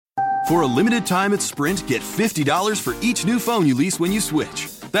For a limited time at Sprint, get $50 for each new phone you lease when you switch.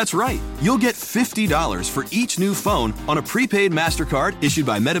 That's right. You'll get $50 for each new phone on a prepaid MasterCard issued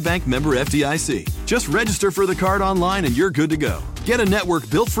by MetaBank member FDIC. Just register for the card online and you're good to go. Get a network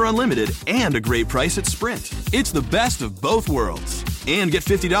built for unlimited and a great price at Sprint. It's the best of both worlds. And get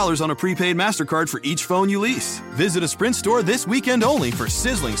 $50 on a prepaid MasterCard for each phone you lease. Visit a Sprint store this weekend only for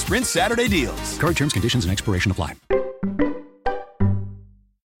sizzling Sprint Saturday deals. Card terms, conditions, and expiration apply.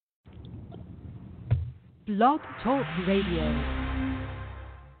 Blog Talk Radio.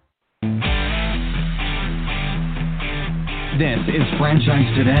 This is Franchise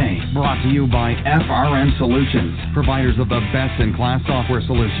Today, brought to you by FRM Solutions, providers of the best-in-class software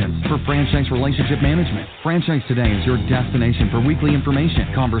solutions for franchise relationship management. Franchise Today is your destination for weekly information,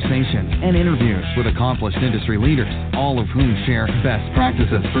 conversations, and interviews with accomplished industry leaders, all of whom share best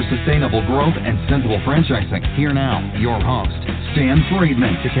practices for sustainable growth and sensible franchising. Here now, your host, Stan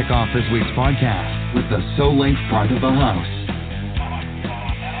Friedman, to kick off this week's podcast with the SoLink front of the house.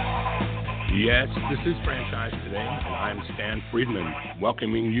 Yes, this is Franchise Today, and I'm Stan Friedman,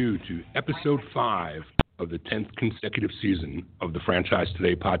 welcoming you to Episode 5 of the 10th consecutive season of the Franchise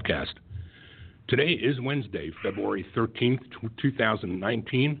Today podcast. Today is Wednesday, February 13th,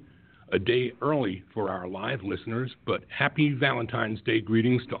 2019, a day early for our live listeners, but happy Valentine's Day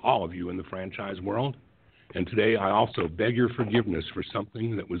greetings to all of you in the franchise world. And today I also beg your forgiveness for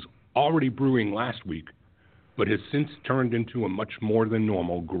something that was already brewing last week, but has since turned into a much more than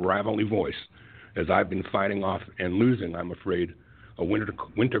normal gravelly voice as I've been fighting off and losing, I'm afraid, a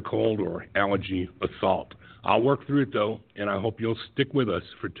winter cold or allergy assault. I'll work through it, though, and I hope you'll stick with us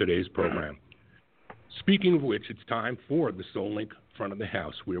for today's program. Speaking of which, it's time for the SoLink Front of the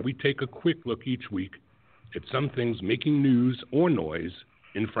House, where we take a quick look each week at some things making news or noise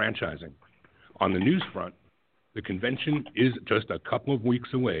in franchising. On the news front, the convention is just a couple of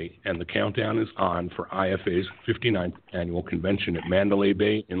weeks away, and the countdown is on for IFA's 59th annual convention at Mandalay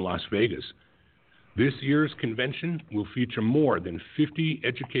Bay in Las Vegas. This year's convention will feature more than 50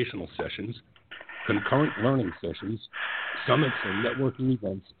 educational sessions, concurrent learning sessions, summits, and networking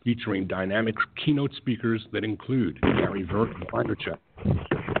events featuring dynamic keynote speakers that include Gary Vaynerchuk,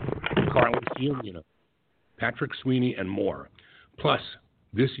 Carlos Giolina, Patrick Sweeney, and more. Plus,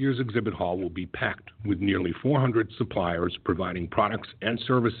 this year's exhibit hall will be packed with nearly 400 suppliers providing products and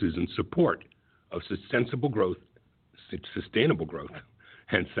services in support of sustainable growth,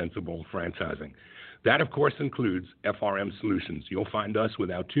 and sensible franchising. That, of course, includes FRM Solutions. You'll find us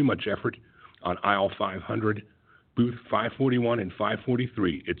without too much effort on aisle 500, booth 541 and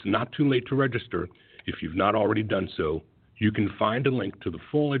 543. It's not too late to register if you've not already done so. You can find a link to the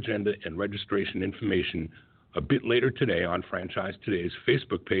full agenda and registration information a bit later today on Franchise Today's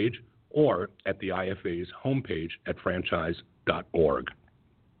Facebook page or at the IFA's homepage at franchise.org.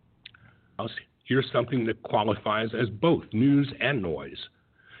 Here's something that qualifies as both news and noise.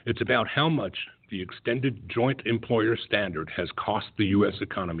 It's about how much the extended joint employer standard has cost the U.S.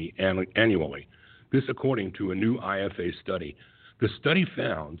 economy annually. This according to a new IFA study. The study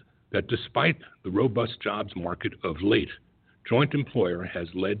found that despite the robust jobs market of late, joint employer has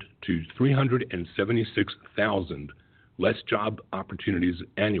led to 376,000 less job opportunities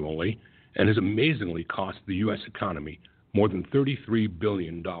annually and has amazingly cost the U.S. economy more than $33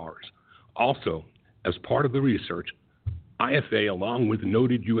 billion. Also, as part of the research, IFA, along with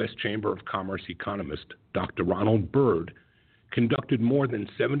noted U.S. Chamber of Commerce economist Dr. Ronald Byrd, conducted more than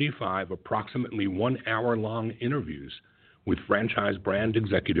 75 approximately 1 hour-long interviews with franchise brand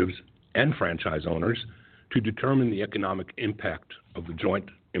executives and franchise owners to determine the economic impact of the joint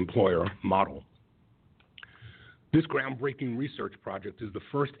employer model. This groundbreaking research project is the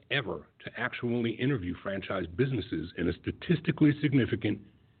first ever to actually interview franchise businesses in a statistically significant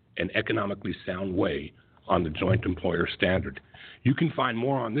and economically sound way on the joint employer standard. You can find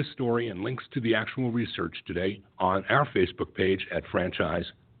more on this story and links to the actual research today on our Facebook page at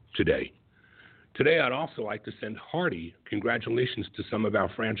Franchise Today. Today, I'd also like to send hearty congratulations to some of our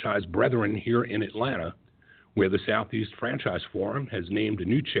franchise brethren here in Atlanta, where the Southeast Franchise Forum has named a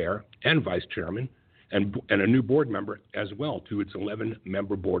new chair and vice chairman and a new board member as well to its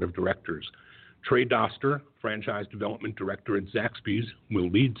 11-member board of directors. Trey Doster, Franchise Development Director at Zaxby's, will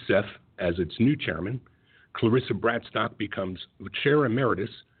lead SEF as its new chairman. Clarissa Bradstock becomes chair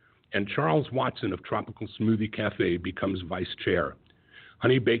emeritus, and Charles Watson of Tropical Smoothie Cafe becomes vice chair.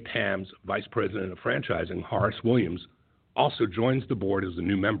 Honey Baked Ham's vice president of franchising, Horace Williams, also joins the board as a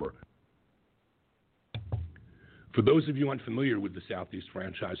new member. For those of you unfamiliar with the Southeast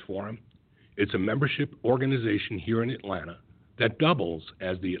Franchise Forum, it's a membership organization here in Atlanta that doubles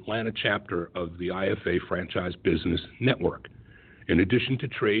as the Atlanta chapter of the IFA Franchise Business Network. In addition to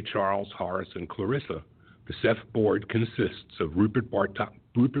Trey, Charles, Horace, and Clarissa, the CEF board consists of Rupert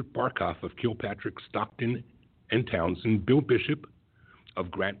Barkoff of Kilpatrick, Stockton, and Townsend, Bill Bishop of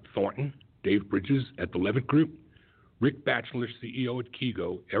Grant Thornton, Dave Bridges at the Levitt Group, Rick Batchelor, CEO at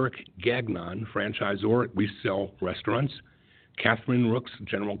Kigo, Eric Gagnon, franchisor at We Sell Restaurants, Catherine Rooks,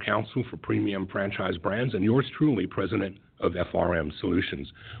 General Counsel for Premium Franchise Brands, and yours truly, President of FRM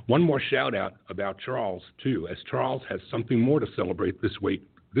Solutions. One more shout out about Charles, too, as Charles has something more to celebrate this week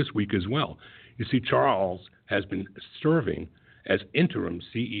as well. You see, Charles has been serving as interim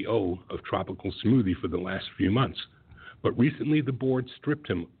CEO of Tropical Smoothie for the last few months. But recently the board stripped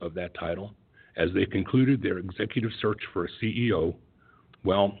him of that title as they concluded their executive search for a CEO.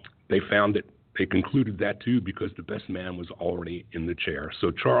 Well, they found that they concluded that too because the best man was already in the chair.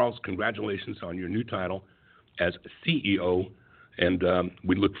 So Charles, congratulations on your new title as CEO, and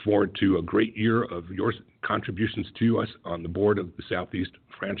we look forward to a great year of your contributions to us on the board of the Southeast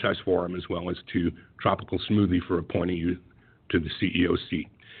Franchise Forum, as well as to Tropical Smoothie for appointing you to the CEO seat.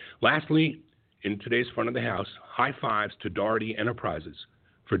 Lastly, in today's front of the house, high fives to Doherty Enterprises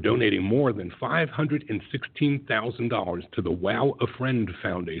for donating more than $516,000 to the Wow a Friend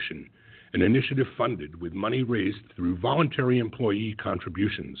Foundation, an initiative funded with money raised through voluntary employee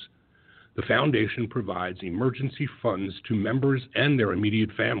contributions. The foundation provides emergency funds to members and their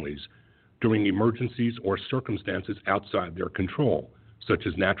immediate families during emergencies or circumstances outside their control, such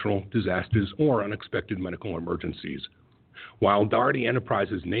as natural disasters or unexpected medical emergencies. While Doherty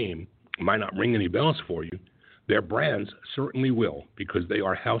Enterprises' name might not ring any bells for you, their brands certainly will, because they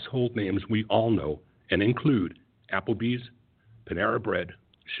are household names we all know and include Applebee's, Panera Bread,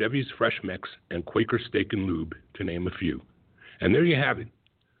 Chevy's Fresh Mix, and Quaker Steak and Lube, to name a few. And there you have it,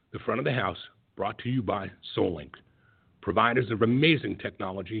 the front of the house, brought to you by SoulLink, providers of amazing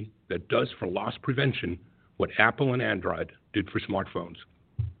technology that does for loss prevention what Apple and Android did for smartphones.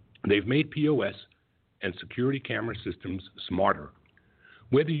 They've made POS and security camera systems smarter.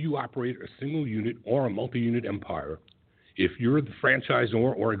 Whether you operate a single unit or a multi-unit empire, if you're the franchisor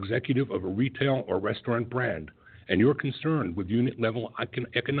or executive of a retail or restaurant brand and you're concerned with unit-level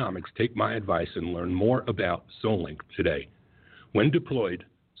economics, take my advice and learn more about SoulLink today. When deployed,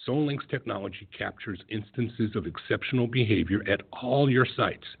 SoulLink's technology captures instances of exceptional behavior at all your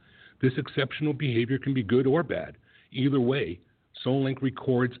sites. This exceptional behavior can be good or bad. Either way, SoulLink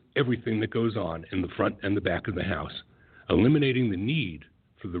records everything that goes on in the front and the back of the house, eliminating the need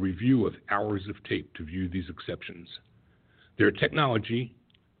for the review of hours of tape to view these exceptions. Their technology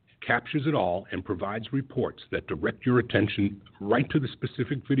captures it all and provides reports that direct your attention right to the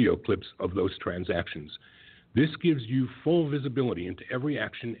specific video clips of those transactions. This gives you full visibility into every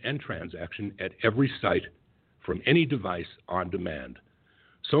action and transaction at every site from any device on demand.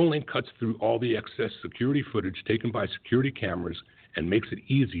 SoulLink cuts through all the excess security footage taken by security cameras and makes it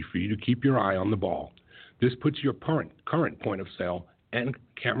easy for you to keep your eye on the ball. This puts your current point of sale and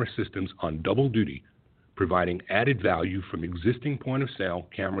camera systems on double duty, providing added value from existing point of sale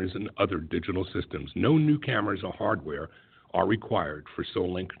cameras and other digital systems. No new cameras or hardware are required for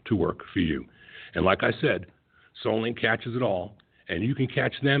SoulLink to work for you. And like I said, SoulLink catches it all, and you can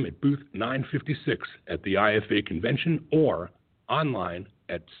catch them at booth 956 at the IFA convention or online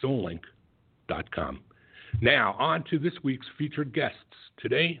at soullink.com. Now, on to this week's featured guests.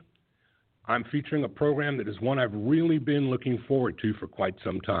 Today, I'm featuring a program that is one I've really been looking forward to for quite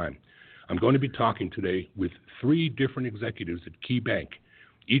some time. I'm going to be talking today with 3 different executives at Key Bank,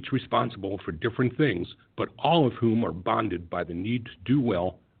 each responsible for different things, but all of whom are bonded by the need to do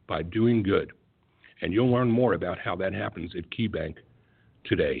well by doing good. And you'll learn more about how that happens at Key Bank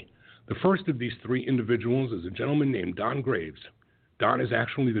today. The first of these 3 individuals is a gentleman named Don Graves. Don is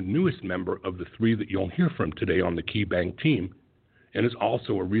actually the newest member of the 3 that you'll hear from today on the Key Bank team, and is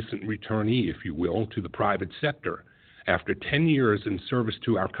also a recent returnee, if you will, to the private sector after 10 years in service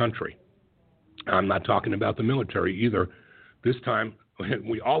to our country. I'm not talking about the military either. This time,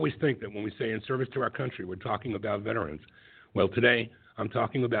 we always think that when we say in service to our country, we're talking about veterans. Well, today, I'm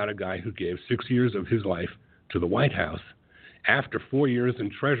talking about a guy who gave 6 years of his life to the White House. After 4 years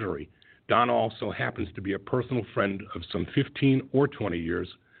in Treasury, Don also happens to be a personal friend of some 15 or 20 years,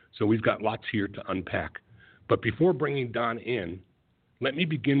 so we've got lots here to unpack. But before bringing Don in, let me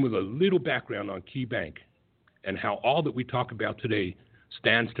begin with a little background on Key Bank and how all that we talk about today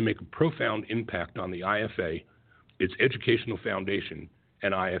stands to make a profound impact on the IFA, its educational foundation,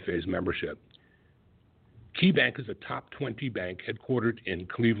 and IFA's membership. Key Bank is a top 20 bank headquartered in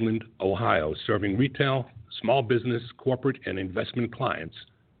Cleveland, Ohio, serving retail, small business, corporate, and investment clients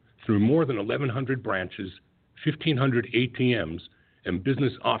through more than 1,100 branches, 1,500 ATMs, and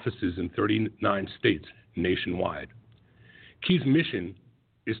business offices in 39 states nationwide. Key's mission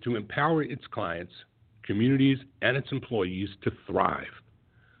is to empower its clients, communities, and its employees to thrive.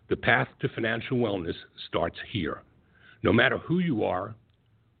 The path to financial wellness starts here. No matter who you are,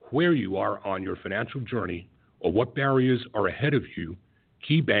 where you are on your financial journey, or what barriers are ahead of you,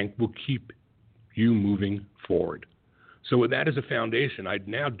 Key Bank will keep you moving forward. So with that as a foundation, I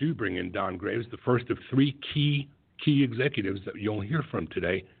now do bring in Don Graves, the first of three key executives that you'll hear from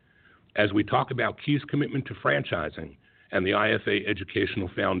today as we talk about Key's commitment to franchising and the IFA Educational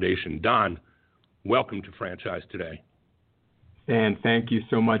Foundation. Don, welcome to Franchise Today. Dan, thank you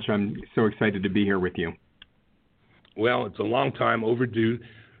so much. I'm so excited to be here with you. Well, it's a long time overdue.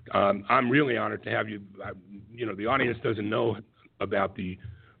 I'm really honored to have you. The audience doesn't know about the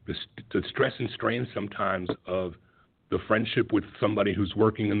stress and strain sometimes of the friendship with somebody who's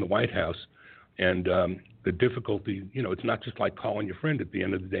working in the White House, and the difficulty. It's not just like calling your friend at the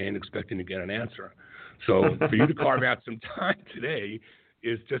end of the day and expecting to get an answer. So for you to carve out some time today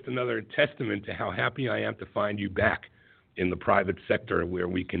is just another testament to how happy I am to find you back in the private sector, where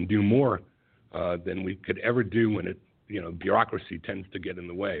we can do more than we could ever do when bureaucracy tends to get in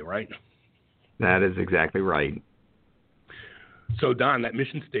the way, right? That is exactly right. So, Don, that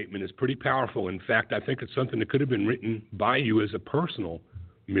mission statement is pretty powerful. In fact, I think it's something that could have been written by you as a personal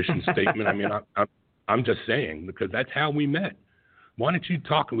mission statement. I mean, I'm just saying, because that's how we met. Why don't you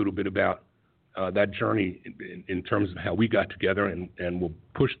talk a little bit about that journey in terms of how we got together, and we'll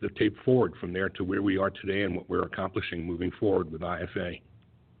push the tape forward from there to where we are today and what we're accomplishing moving forward with IFA.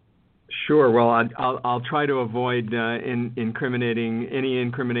 Sure. Well, I'll try to avoid any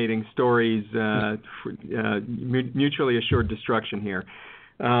incriminating stories, mutually assured destruction here.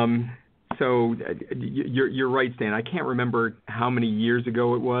 So you're right, Stan. I can't remember how many years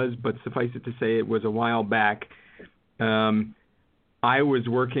ago it was, but suffice it to say it was a while back. I was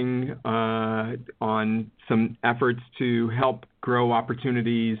working on some efforts to help grow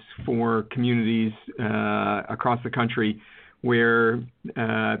opportunities for communities across the country where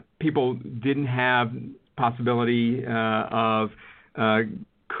people didn't have possibility of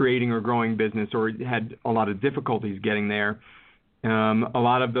creating or growing business, or had a lot of difficulties getting there. A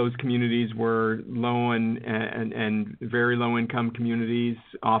lot of those communities were low and very low income communities.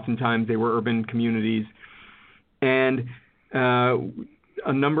 Oftentimes they were urban communities. And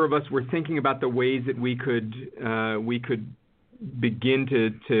a number of us were thinking about the ways that we could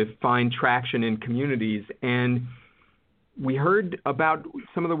begin to find traction in communities. And we heard about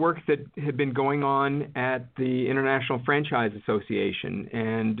some of the work that had been going on at the International Franchise Association,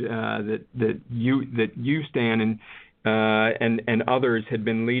 and that you, Stan, and others had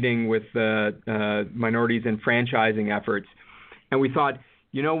been leading with minorities in franchising efforts. And we thought,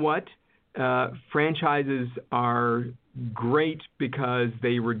 you know what? Franchises are great because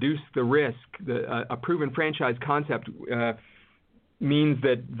they reduce the risk. A proven franchise concept means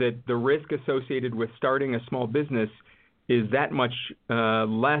that the risk associated with starting a small business is that much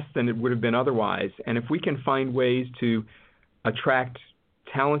less than it would have been otherwise. And if we can find ways to attract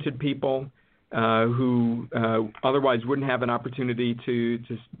talented people who otherwise wouldn't have an opportunity to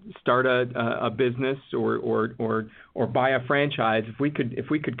start a business or buy a franchise, if we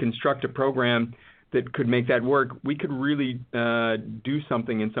could construct a program that could make that work, we could really do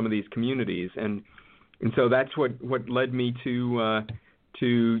something in some of these communities. And so that's what led me to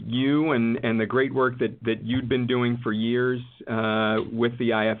you and the great work that you'd been doing for years with the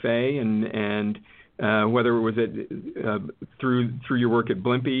IFA, and whether it was through your work at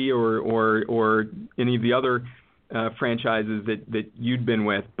Blimpie or any of the other franchises that you'd been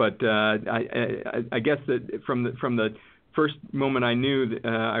with. But I guess that from the first moment I knew,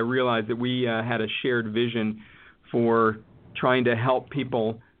 I realized that we had a shared vision for trying to help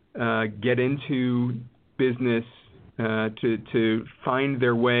people get into business, to find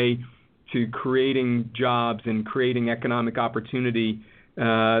their way to creating jobs and creating economic opportunity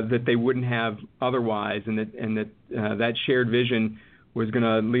that they wouldn't have otherwise, and that shared vision was going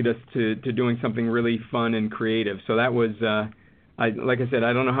to lead us to doing something really fun and creative. So that was, like I said,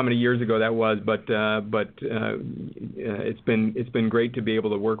 I don't know how many years ago that was, but it's been great to be able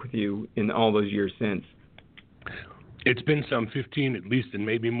to work with you in all those years since. It's been some 15 at least, and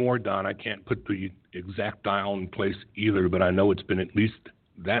maybe more, Don. I can't put the exact dial in place either, but I know it's been at least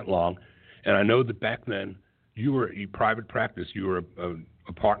that long. And I know that back then you were a private practice. You were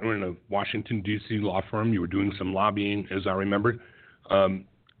a partner in a Washington, D.C. law firm. You were doing some lobbying, as I remembered.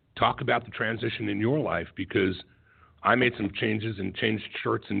 Talk about the transition in your life, because I made some changes and changed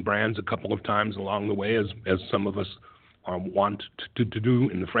shirts and brands a couple of times along the way, as some of us want to do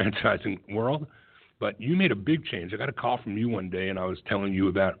in the franchising world. But you made a big change. I got a call from you one day, and I was telling you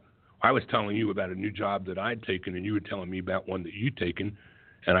about I was telling you about a new job that I'd taken, and you were telling me about one that you'd taken.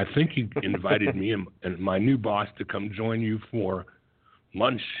 And I think you invited me and my new boss to come join you for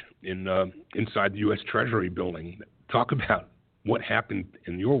lunch inside the U.S. Treasury building. Talk about what happened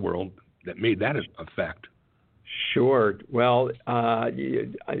in your world that made that a fact. Sure. Well,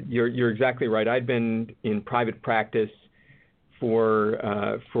 you're exactly right. I'd been in private practice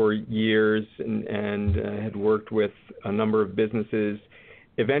for years and had worked with a number of businesses.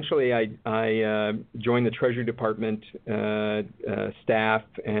 Eventually, I joined the Treasury Department staff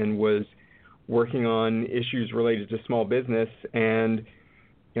and was working on issues related to small business. And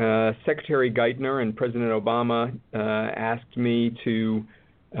Secretary Geithner and President Obama asked me to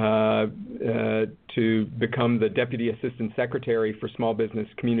become the Deputy Assistant Secretary for Small Business,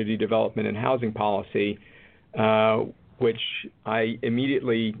 Community Development, and Housing Policy, which I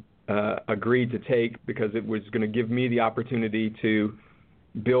immediately agreed to take because it was going to give me the opportunity to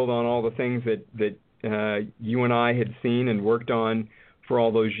build on all the things that you and I had seen and worked on for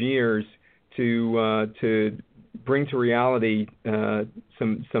all those years to bring to reality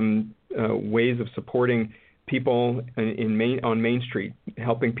some ways of supporting people on Main Street,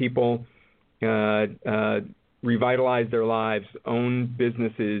 helping people revitalize their lives, own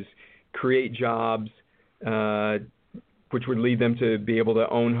businesses, create jobs, which would lead them to be able to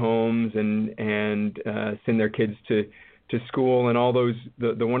own homes and send their kids to school and all those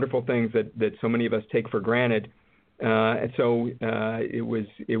the wonderful things that so many of us take for granted. And so it was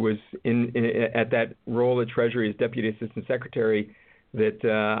at that role at Treasury as Deputy Assistant Secretary that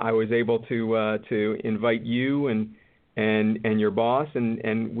I was able to invite you and your boss,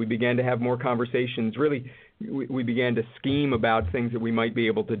 and we began to have more conversations. Really, we began to scheme about things that we might be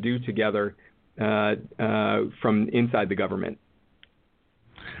able to do together from inside the government.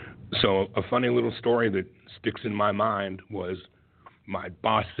 So a funny little story that sticks in my mind was my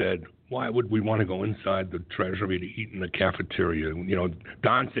boss said, why would we want to go inside the Treasury to eat in the cafeteria? You know,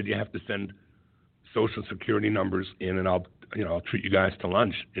 Don said you have to send Social Security numbers in, and I'll treat you guys to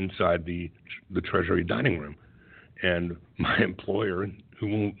lunch inside the Treasury dining room. And my employer, who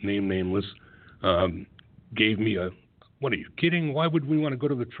won't name nameless, gave me what are you kidding? Why would we want to go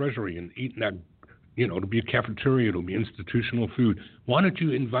to the Treasury and eat in that? It'll be a cafeteria, it'll be institutional food. Why don't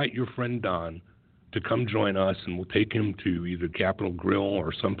you invite your friend Don to come join us, and we'll take him to either Capitol Grill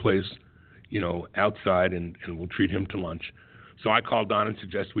or someplace, outside, and we'll treat him to lunch. So I called Don and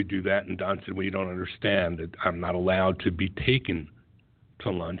suggested we do that, and Don said, well, you don't understand that I'm not allowed to be taken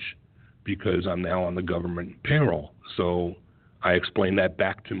to lunch because I'm now on the government payroll. So I explained that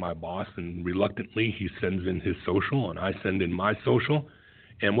back to my boss, and reluctantly he sends in his social, and I send in my social.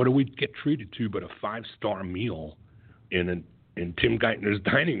 And what do we get treated to but a 5-star meal in Tim Geithner's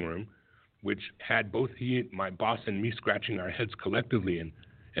dining room, which had both my boss and me scratching our heads collectively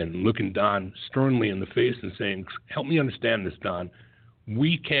and looking Don sternly in the face and saying, help me understand this, Don.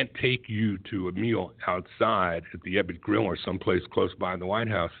 We can't take you to a meal outside at the Ebbett Grill or someplace close by the White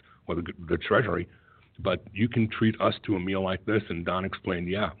House or the Treasury, but you can treat us to a meal like this. And Don explained,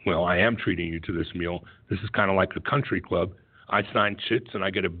 yeah, well, I am treating you to this meal. This is kind of like a country club. I sign chits and I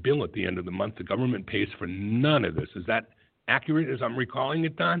get a bill at the end of the month. The government pays for none of this. Is that accurate as I'm recalling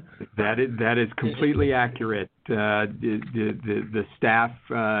it, Don? That is completely accurate. The staff,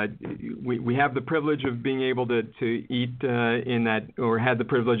 we have the privilege of being able to eat in that, or had the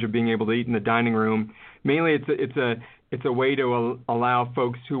privilege of being able to eat in the dining room. Mainly, it's a way to allow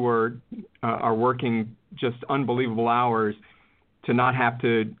folks who are working just unbelievable hours to not have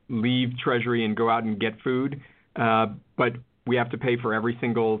to leave Treasury and go out and get food, but we have to pay for every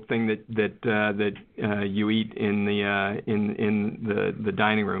single thing that you eat in the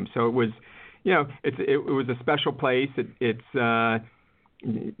dining room. So it was, it was a special place. It's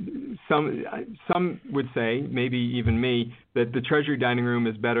some would say, maybe even me, that the Treasury dining room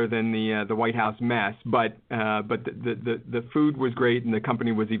is better than the White House mess. But the food was great and the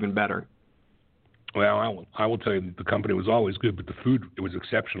company was even better. Well, I will tell you that the company was always good, but the food, it was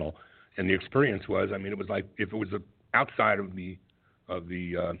exceptional, and the experience was, it was like if it was outside of the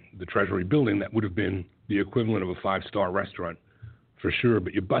Treasury building, that would have been the equivalent of a 5-star restaurant for sure.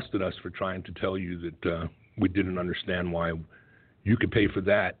 But you busted us for trying to tell you that we didn't understand why you could pay for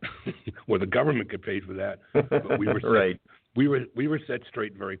that, or the government could pay for that. But we were right. We were set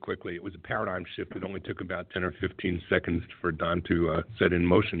straight very quickly. It was a paradigm shift. It only took about 10 or 15 seconds for Don to set in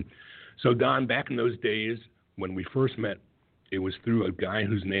motion. So Don, back in those days when we first met, it was through a guy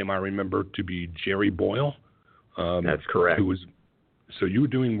whose name I remember to be Jerry Boyle. That's correct. So you were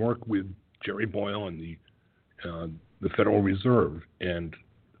doing work with Jerry Boyle and the Federal Reserve, and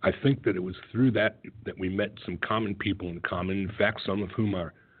I think that it was through that we met some common people in common. In fact, some of whom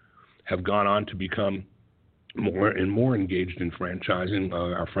are have gone on to become more and more engaged in franchising.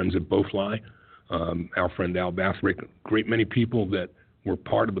 Our friends at Bowfly, our friend Al Bathrick, a great many people that were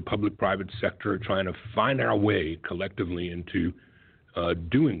part of the public-private sector trying to find our way collectively into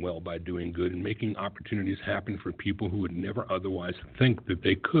doing well by doing good and making opportunities happen for people who would never otherwise think that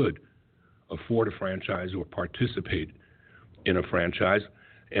they could afford a franchise or participate in a franchise.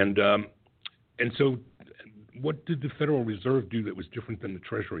 And so what did the Federal Reserve do that was different than the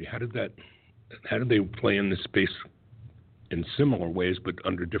Treasury? How did they play in this space in similar ways but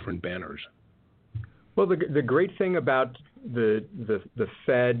under different banners? Well, the great thing about the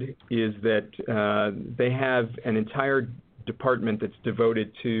Fed is that they have an entire department that's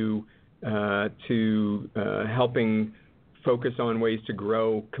devoted to helping focus on ways to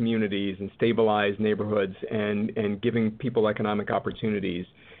grow communities and stabilize neighborhoods and giving people economic opportunities.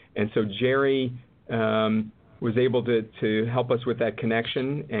 And so Jerry was able to help us with that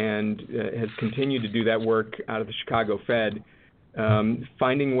connection and has continued to do that work out of the Chicago Fed,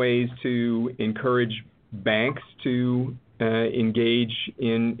 finding ways to encourage banks to engage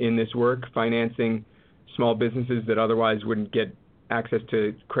in this work, financing small businesses that otherwise wouldn't get access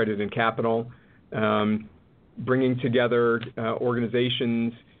to credit and capital, bringing together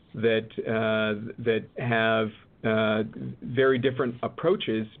organizations that have very different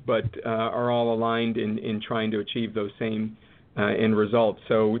approaches, but are all aligned in trying to achieve those same end results.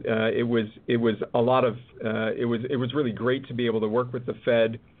 So it was really great to be able to work with the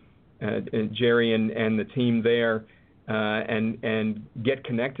Fed, and Jerry and the team there, and get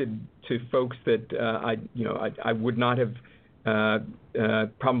connected to folks that I would not have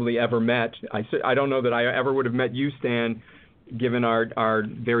probably ever met. I don't know that I ever would have met you, Stan, given our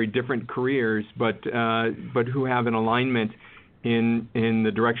very different careers, but who have an alignment in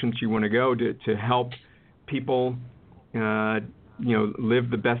the directions you want to go to help people live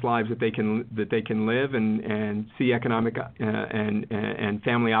the best lives that they can live and see economic and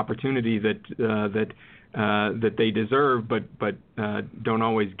family opportunity that they deserve, but don't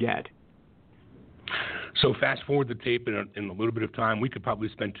always get. So fast forward the tape in a little bit of time. We could probably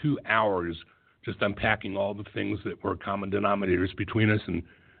spend 2 hours just unpacking all the things that were common denominators between us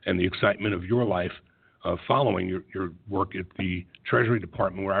and the excitement of your life following your work at the Treasury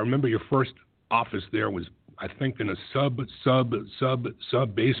Department, where I remember your first office there was, I think, in a sub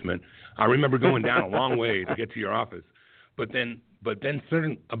basement. I remember going down a long way to get to your office. But then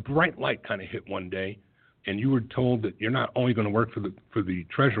suddenly a bright light kind of hit one day, and you were told that you're not only going to work for the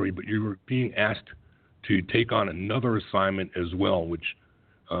Treasury, but you were being asked to take on another assignment as well, which,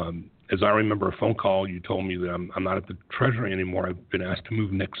 as I remember a phone call, you told me that I'm not at the Treasury anymore. I've been asked to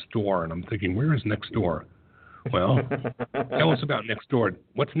move next door, and I'm thinking, where is next door? Well, tell us about next door.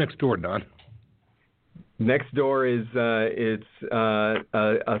 What's next door, Don? Next door is it's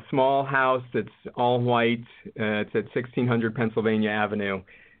a small house that's all white. It's at 1600 Pennsylvania Avenue.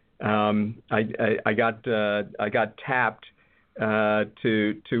 I got tapped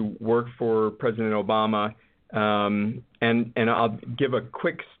to work for President Obama, and I'll give a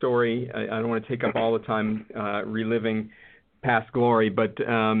quick story. I don't want to take up all the time reliving past glory, but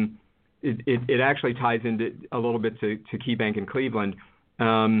it actually ties into a little bit to KeyBank in Cleveland.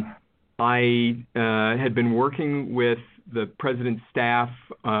 I had been working with the president's staff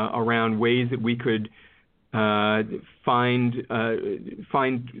around ways that we could find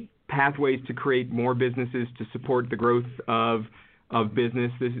pathways to create more businesses to support the growth of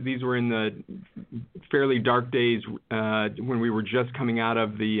business. These were in the fairly dark days when we were just coming out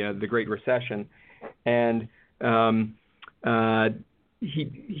of the Great Recession, and I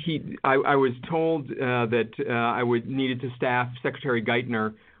was told that I needed to staff Secretary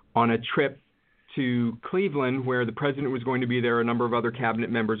Geithner on a trip to Cleveland, where the president was going to be there. A number of other cabinet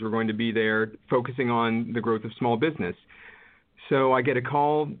members were going to be there, focusing on the growth of small business. So I get a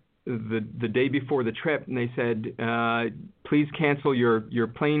call the day before the trip, and they said, please cancel your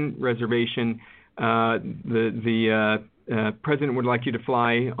plane reservation. The president would like you to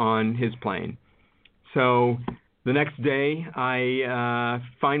fly on his plane. So the next day, I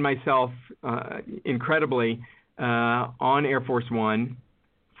find myself incredibly on Air Force One,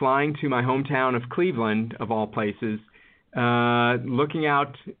 flying to my hometown of Cleveland, of all places, looking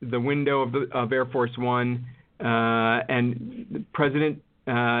out the window of Air Force One, and the president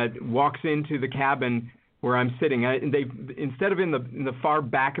walks into the cabin where I'm sitting. They, instead of in the far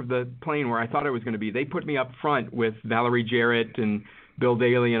back of the plane where I thought I was going to be, they put me up front with Valerie Jarrett and Bill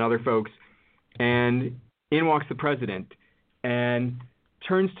Daley and other folks. And in walks the president and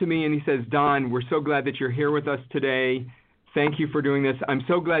turns to me and he says, "Don, we're so glad that you're here with us today. Thank you for doing this. I'm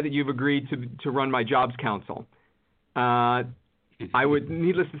so glad that you've agreed to run my jobs council."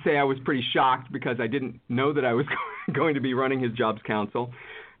 needless to say, I was pretty shocked because I didn't know that I was going to be running his Jobs Council.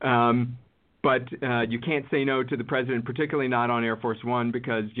 But you can't say no to the president, particularly not on Air Force One,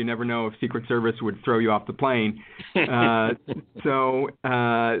 because you never know if Secret Service would throw you off the plane. So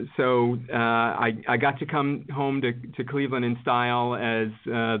I got to come home to Cleveland in style as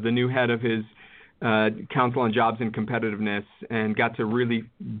the new head of his Council on Jobs and Competitiveness, and got to really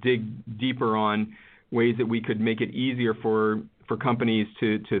dig deeper on ways that we could make it easier for companies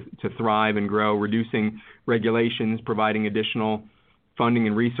to thrive and grow, reducing regulations, providing additional funding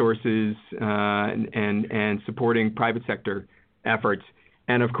and resources, and supporting private sector efforts.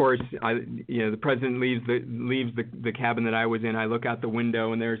 And of course, the president leaves the cabin that I was in. I look out the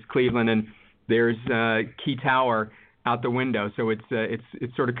window, and there's Cleveland, and there's Key Tower out the window. So it's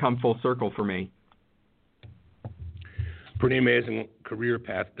sort of come full circle for me. Pretty amazing career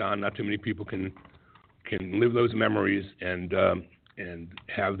path, Don. Not too many people can live those memories and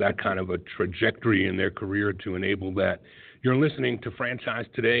have that kind of a trajectory in their career to enable that. You're listening to Franchise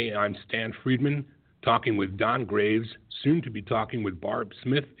Today. I'm Stan Friedman, talking with Don Graves, soon to be talking with Barb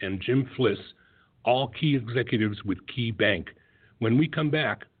Smith and Jim Fliss, all key executives with Key Bank. When we come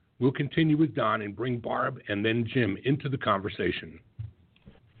back, we'll continue with Don and bring Barb and then Jim into the conversation.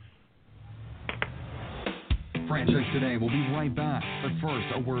 Franchise Today will be right back, but first,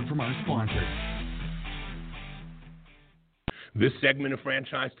 a word from our sponsors. This segment of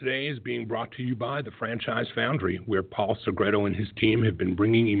Franchise Today is being brought to you by the Franchise Foundry, where Paul Segreto and his team have been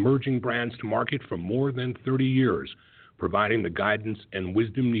bringing emerging brands to market for more than 30 years, providing the guidance and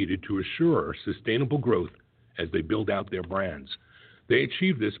wisdom needed to assure sustainable growth as they build out their brands. They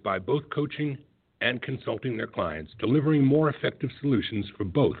achieve this by both coaching and consulting their clients, delivering more effective solutions for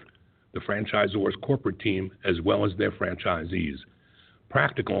both the franchisor's corporate team as well as their franchisees.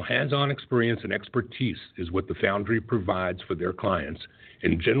 Practical, hands-on experience and expertise is what the Foundry provides for their clients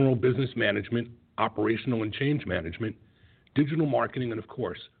in general business management, operational and change management, digital marketing, and, of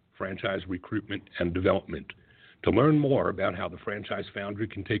course, franchise recruitment and development. To learn more about how the Franchise Foundry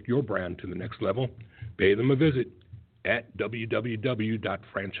can take your brand to the next level, pay them a visit at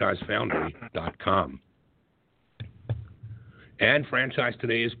www.franchisefoundry.com. And Franchise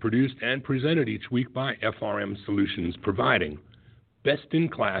Today is produced and presented each week by FRM Solutions, providing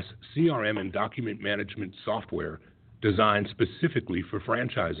best-in-class CRM and document management software designed specifically for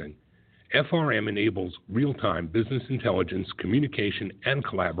franchising. FRM enables real-time business intelligence, communication, and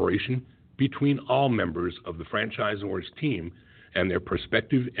collaboration between all members of the franchisor's team and their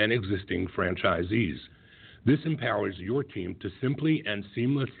prospective and existing franchisees. This empowers your team to simply and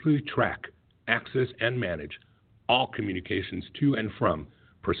seamlessly track, access, and manage all communications to and from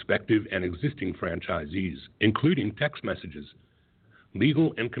prospective and existing franchisees, including text messages.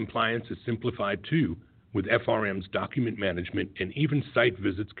 Legal and compliance is simplified too, with FRM's document management, and even site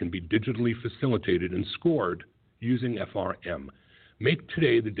visits can be digitally facilitated and scored using FRM. Make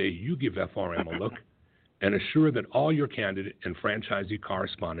today the day you give FRM a look, and assure that all your candidate and franchisee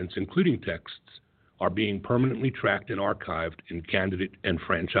correspondence, including texts, are being permanently tracked and archived in candidate and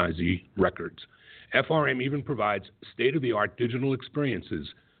franchisee records. FRM even provides state-of-the-art digital experiences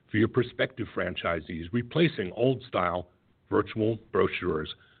for your prospective franchisees, replacing old-style virtual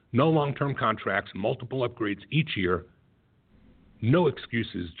brochures. No long-term contracts, multiple upgrades each year. No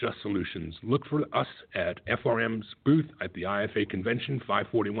excuses, just solutions. Look for us at FRM's booth at the IFA Convention,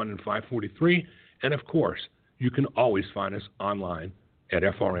 541 and 543. And, of course, you can always find us online at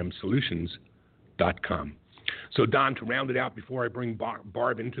frmsolutions.com. So, Don, to round it out before I bring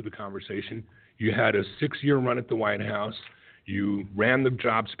Barb into the conversation, you had a 6-year run at the White House. You ran the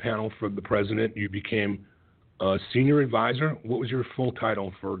jobs panel for the president. You became senior advisor. What was your full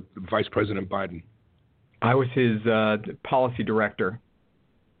title for Vice President Biden? I was his policy director.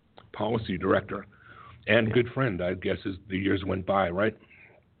 Policy director, and good friend, I guess, as the years went by, right?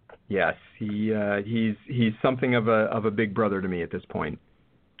 Yes, he's something of a big brother to me at this point.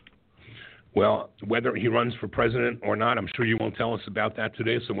 Well, whether he runs for president or not, I'm sure you won't tell us about that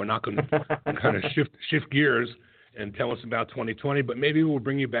today. So we're not going to kind of shift gears and tell us about 2020. But maybe we'll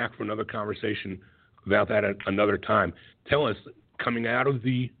bring you back for another conversation about that at another time. Tell us, coming out of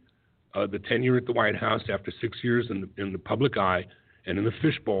the tenure at the White House after 6 years in the public eye and in the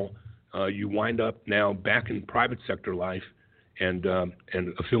fishbowl, you wind up now back in private sector life and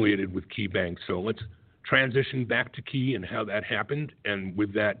affiliated with Key Bank. So let's transition back to Key and how that happened, and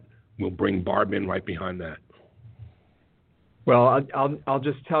with that, we'll bring Barb in right behind that. Well, I'll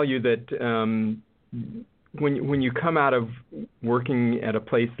just tell you that when you come out of working at a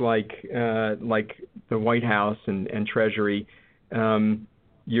place like the White House and Treasury,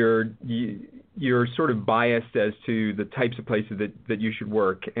 you're sort of biased as to the types of places that you should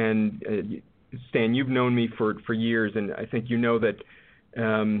work. And Stan, you've known me for years, and I think you know that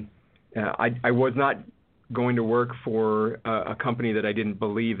I was not going to work for a company that I didn't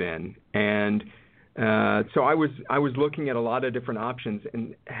believe in. And so I was looking at a lot of different options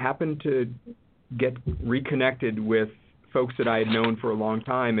and happened to get reconnected with folks that I had known for a long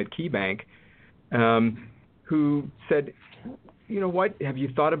time at KeyBank, who said, you know what, have you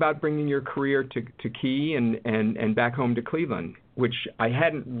thought about bringing your career to Key and back home to Cleveland, which I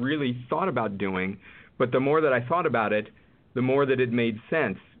hadn't really thought about doing, but the more that I thought about it, the more that it made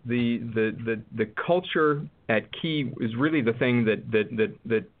sense. The culture at Key is really the thing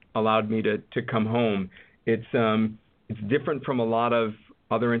that allowed me to come home. It's different from a lot of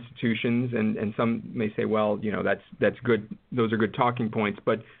other institutions, and some may say, well, you know, that's good. Those are good talking points,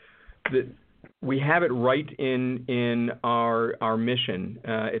 but we have it right in our mission.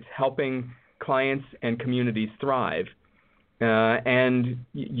 It's helping clients and communities thrive. And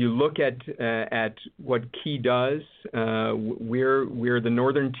you look at what Key does. We're the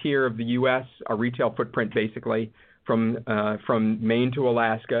northern tier of the U.S. Our retail footprint, basically, from Maine to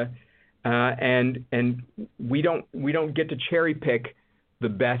Alaska, and we don't get to cherry pick the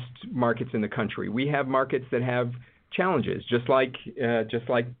best markets in the country. We have markets that have challenges, just like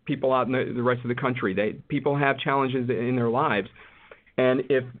people out in the rest of the country. People have challenges in their lives, and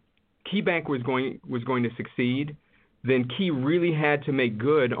if KeyBank was going to succeed, then Key really had to make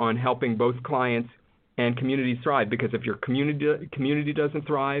good on helping both clients and communities thrive. Because if your community doesn't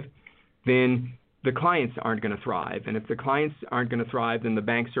thrive, then the clients aren't going to thrive, and if the clients aren't going to thrive, then the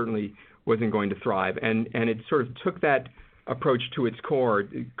bank certainly wasn't going to thrive. And it sort of took that approach to its core,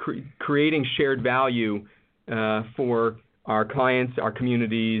 creating shared value for our clients, our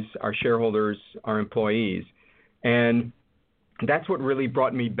communities, our shareholders, our employees. And that's what really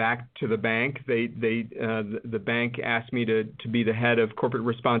brought me back to the bank. The bank asked me to be the head of corporate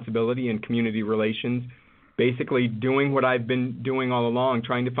responsibility and community relations, basically doing what I've been doing all along,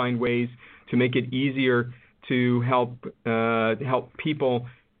 trying to find ways to make it easier to help people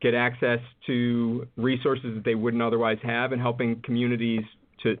get access to resources that they wouldn't otherwise have, and helping communities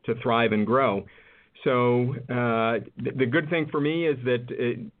to thrive and grow. So the good thing for me is that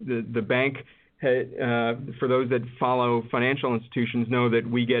the bank, for those that follow financial institutions, know that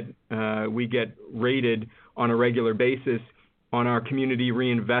we get rated on a regular basis on our community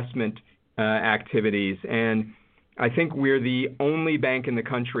reinvestment activities. And I think we're the only bank in the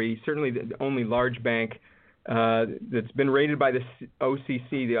country, certainly the only large bank, that's been rated by the OCC,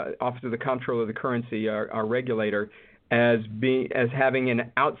 the Office of the Comptroller of the Currency, our regulator, as having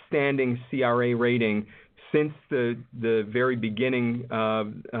an outstanding CRA rating since the very beginning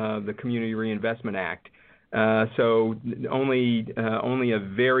of the Community Reinvestment Act. So only a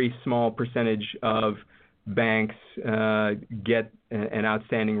very small percentage of banks get an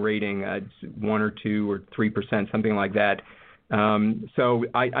outstanding rating, 1 or 2 or 3%, something like that. So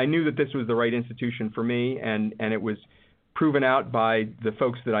I knew that this was the right institution for me, and it was proven out by the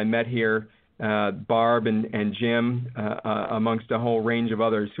folks that I met here, Barb and Jim, amongst a whole range of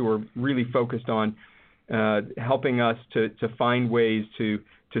others who are really focused on helping us to find ways to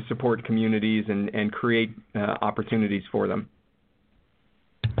support communities and create opportunities for them.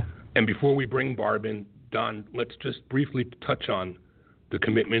 And before we bring Barb in, Don, let's just briefly touch on the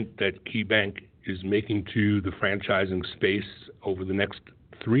commitment that KeyBank is making to the franchising space over the next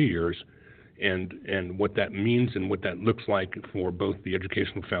 3 years, and what that means and what that looks like for both the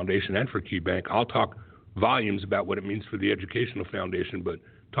Educational Foundation and for KeyBank. I'll talk volumes about what it means for the Educational Foundation, but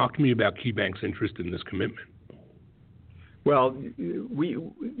talk to me about KeyBank's interest in this commitment. Well,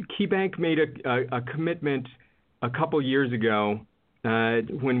 KeyBank made a commitment a couple years ago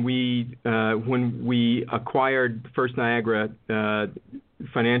when we acquired First Niagara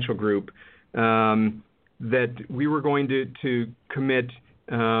Financial Group, that we were going to commit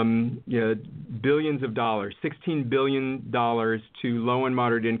billions of dollars, $16 billion to low and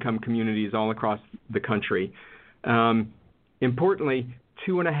moderate income communities all across the country. Importantly,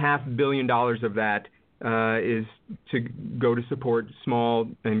 $2.5 billion of that is to go to support small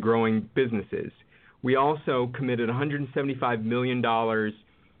and growing businesses. We also committed $175 million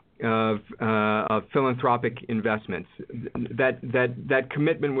of philanthropic investments. That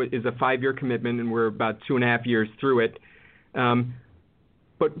commitment is a 5-year commitment, and we're about 2.5 years through it.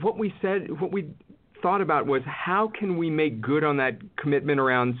 But what we thought about was, how can we make good on that commitment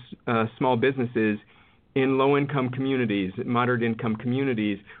around small businesses in low-income communities, moderate-income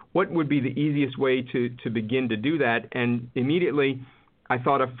communities? What would be the easiest way to begin to do that? And immediately, I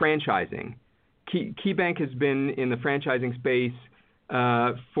thought of franchising. KeyBank has been in the franchising space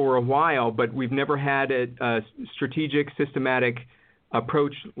for a while, but we've never had a strategic, systematic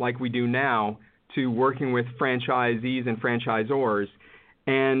approach like we do now to working with franchisees and franchisors.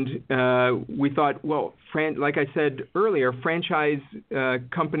 And we thought, well, like I said earlier, franchise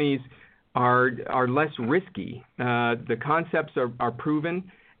companies are less risky. The concepts are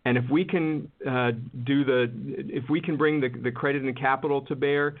proven, and if we can bring the credit and capital to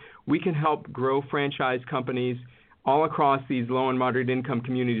bear, we can help grow franchise companies all across these low and moderate income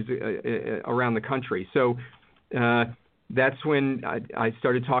communities around the country. So that's when I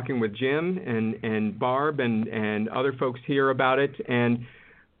started talking with Jim and Barb and other folks here about it, and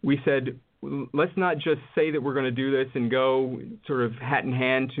we said, let's not just say that we're going to do this and go sort of hat in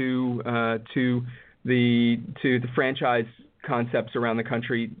hand to the franchise concepts around the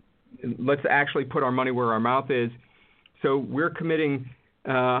country. Let's actually put our money where our mouth is. So we're committing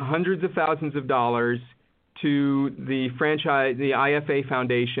hundreds of thousands of dollars to the IFA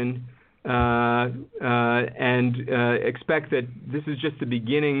Foundation, and expect that this is just the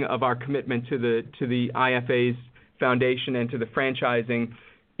beginning of our commitment to the IFA's foundation and to the franchising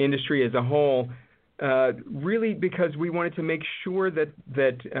industry as a whole, really because we wanted to make sure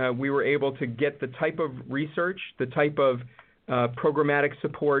that we were able to get the type of research, the type of programmatic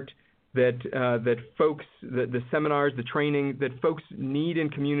support that folks, the seminars, the training that folks need in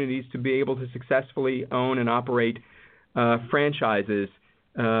communities to be able to successfully own and operate franchises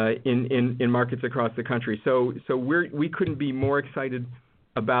in markets across the country. So we couldn't be more excited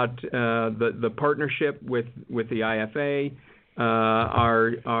about the partnership with the IFA,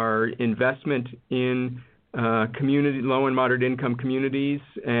 our investment in community, low and moderate income communities,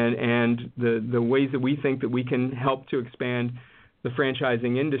 and the ways that we think that we can help to expand the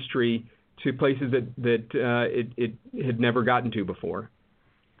franchising industry to places that it had never gotten to before.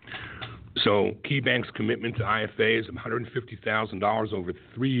 So KeyBank's commitment to IFA is $150,000 over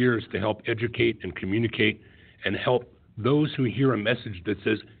 3 years to help educate and communicate and help those who hear a message that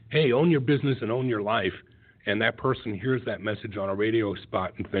says, hey, own your business and own your life, and that person hears that message on a radio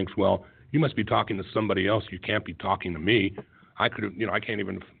spot and thinks, well, you must be talking to somebody else. You can't be talking to me. I can't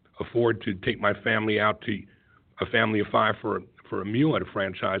even afford to take my family out to a family of five for a meal at a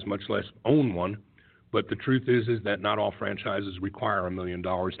franchise, much less own one. But the truth is that not all franchises require $1 million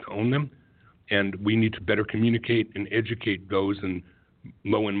to own them, and we need to better communicate and educate those in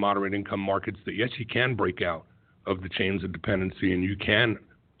low and moderate income markets that, yes, you can break out of the chains of dependency and you can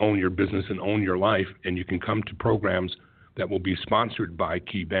own your business and own your life, and you can come to programs that will be sponsored by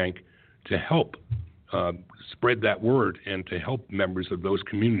KeyBank to help spread that word and to help members of those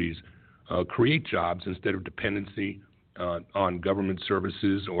communities create jobs instead of dependency on government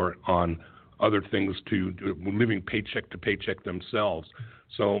services or on other things to living paycheck to paycheck themselves.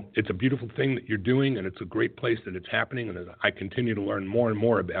 So it's a beautiful thing that you're doing, and it's a great place that it's happening. And as I continue to learn more and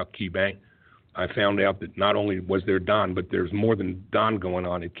more about KeyBank, I found out that not only was there Don, but there's more than Don going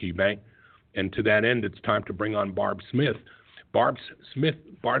on at KeyBank. And to that end, it's time to bring on Barb Smith. Barb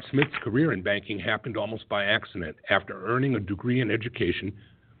Smith's career in banking happened almost by accident. After earning a degree in education,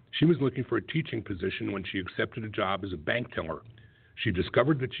 she was looking for a teaching position when she accepted a job as a bank teller. She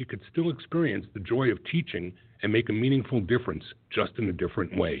discovered that she could still experience the joy of teaching and make a meaningful difference, just in a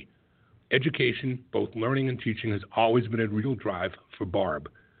different way. Education, both learning and teaching, has always been a real drive for Barb.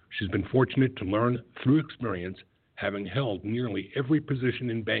 She's been fortunate to learn through experience, having held nearly every position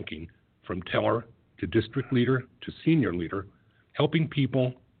in banking, from teller to district leader to senior leader, helping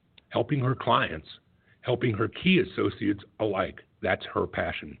people, helping her clients, helping her key associates alike. That's her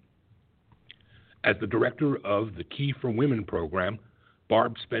passion. As the director of the Key for Women program,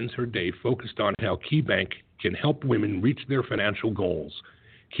 Barb spends her day focused on how KeyBank can help women reach their financial goals.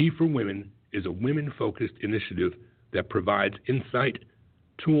 Key for Women is a women-focused initiative that provides insight,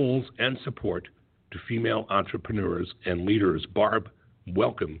 tools, and support to female entrepreneurs and leaders. Barb,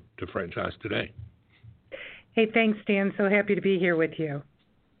 welcome to Franchise Today. Hey, thanks, Dan. So happy to be here with you.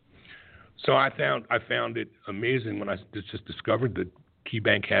 So I found it amazing when I just discovered that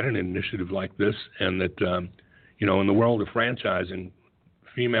KeyBank had an initiative like this, and that in the world of franchising,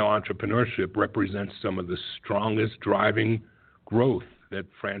 female entrepreneurship represents some of the strongest driving growth that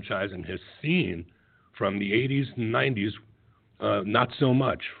franchising has seen from the 80s and 90s. Not so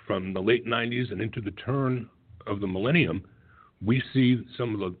much from the late 90s and into the turn of the millennium. We see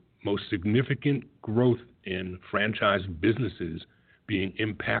some of the most significant growth in franchise businesses being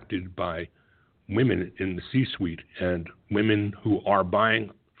impacted by women in the C-suite and women who are buying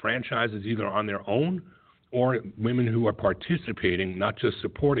franchises either on their own or women who are participating, not just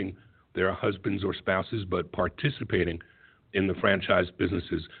supporting their husbands or spouses, but participating in the franchise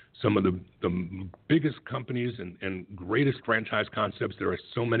businesses. Some of the biggest companies and greatest franchise concepts, there are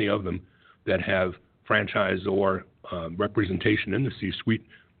so many of them that have franchise or representation in the C-suite,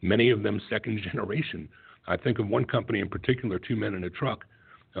 many of them second generation. I think of one company in particular, Two Men in a Truck.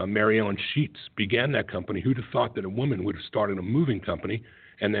 Mary Ellen Sheets began that company. Who'd have thought that a woman would have started a moving company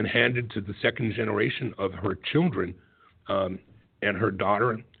and then handed to the second generation of her children, and her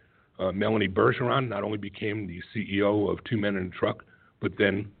daughter, Melanie Bergeron, not only became the CEO of Two Men in a Truck, but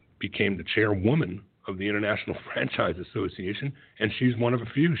then became the chairwoman of the International Franchise Association, and she's one of a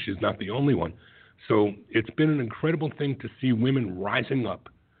few. She's not the only one. So it's been an incredible thing to see women rising up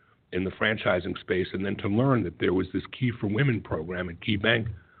in the franchising space, and then to learn that there was this Key for Women program at Key Bank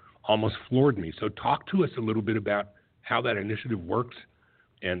almost floored me. So talk to us a little bit about how that initiative works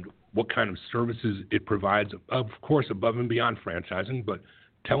and what kind of services it provides, of course, above and beyond franchising, but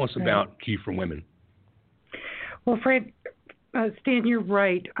tell us about Key for Women. Well, Fred, Stan, you're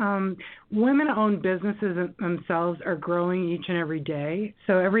right. Women-owned businesses themselves are growing each and every day.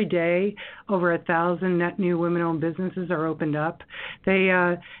 So every day, over 1,000 net new women-owned businesses are opened up. They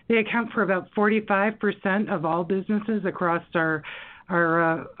account for about 45% of all businesses across the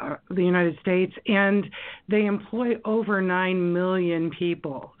United States, and they employ over 9 million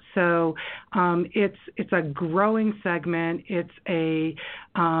people. So it's a growing segment. It's a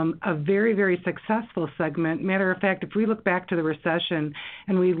very, very successful segment. Matter of fact, if we look back to the recession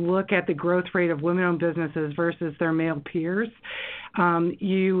and we look at the growth rate of women-owned businesses versus their male peers,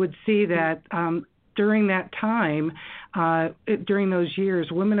 you would see that during that time, during those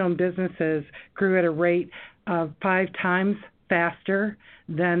years, women-owned businesses grew at a rate of 5 times faster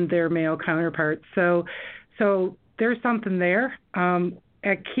than their male counterparts. So there's something there.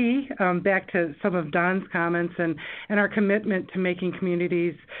 At Key, back to some of Don's comments and our commitment to making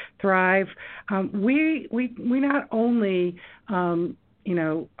communities thrive, we not only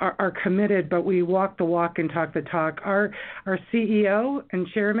are committed, but we walk the walk and talk the talk. Our CEO and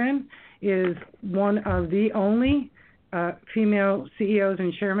chairman is one of the only female CEOs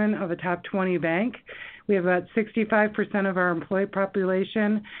and chairman of a top 20 bank. We have about 65% of our employee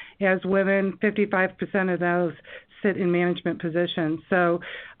population as women, 55% of those sit in management positions. So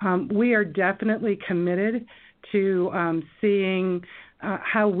we are definitely committed to seeing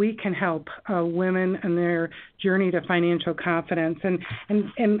how we can help women in their journey to financial confidence.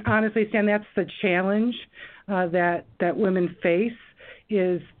 And honestly, Stan, that's the challenge that women face,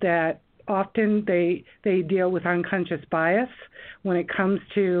 is that often they deal with unconscious bias when it comes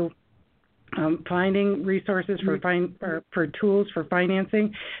to finding resources for tools for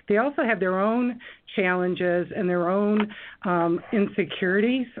financing. They also have their own challenges and their own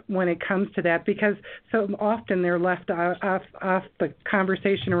insecurities when it comes to that, because so often they're left off the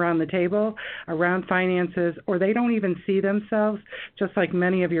conversation around the table around finances, or they don't even see themselves, just like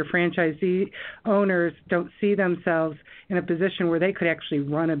many of your franchisee owners don't see themselves in a position where they could actually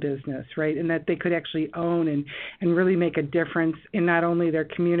run a business, right, and that they could actually own and really make a difference in not only their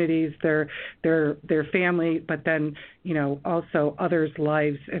communities, their family, but then also others'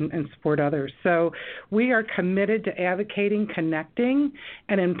 lives and support others. So we are committed to advocating, connecting,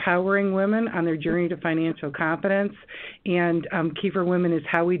 and empowering women on their journey to financial confidence, and Key for Women is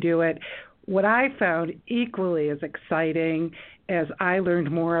how we do it. What I found equally as exciting as I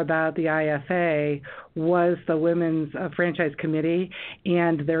learned more about the IFA was the Women's Franchise Committee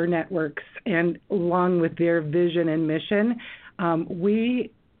and their networks, and along with their vision and mission,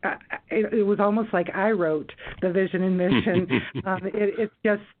 it was almost like I wrote the vision and mission. It's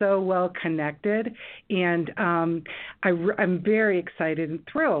just so well connected, and I'm very excited and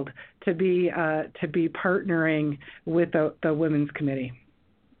thrilled to be partnering with the Women's Committee.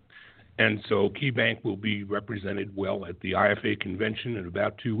 And so Key Bank will be represented well at the IFA convention in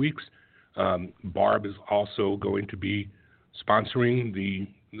about 2 weeks. Barb is also going to be sponsoring the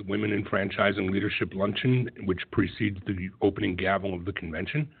Women in Franchising Leadership Luncheon, which precedes the opening gavel of the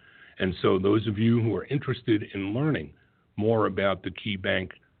convention. And so those of you who are interested in learning more about the Key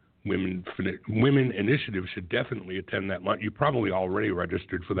Bank Women Initiative should definitely attend that lunch. You probably already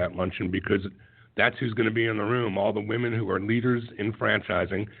registered for that luncheon, because that's who's going to be in the room, all the women who are leaders in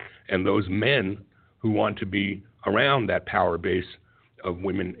franchising and those men who want to be around that power base of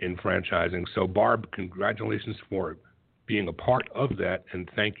women in franchising. So, Barb, congratulations for being a part of that, and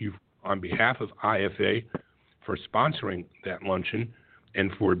thank you on behalf of IFA for sponsoring that luncheon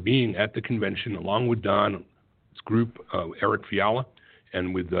and for being at the convention along with Don's group, Eric Fiala,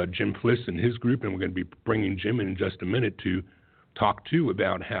 and with Jim Fliss and his group. And we're going to be bringing Jim in just a minute to talk, too,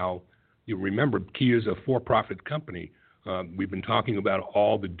 about how, you remember, Key is a for-profit company, We've been talking about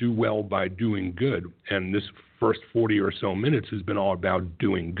all the do well by doing good, and this first 40 or so minutes has been all about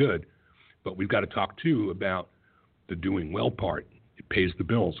doing good. But we've got to talk, too, about the doing well part. It pays the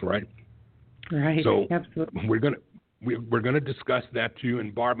bills, right? Right, so absolutely. We're going to discuss that, too.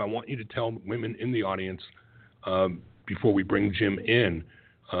 And, Barb, I want you to tell women in the audience, before we bring Jim in,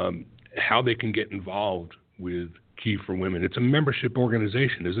 how they can get involved with Key for Women. It's a membership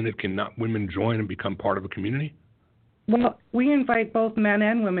organization, isn't it? Can not women join and become part of a community? Well, we invite both men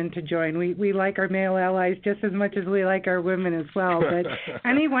and women to join. We like our male allies just as much as we like our women as well. But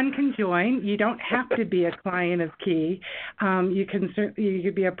anyone can join. You don't have to be a client of Key. You could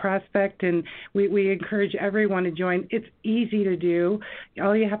be a prospect, and we encourage everyone to join. It's easy to do.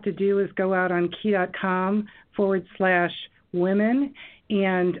 All you have to do is go out on key.com/women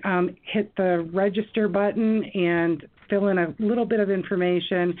and hit the register button and fill in a little bit of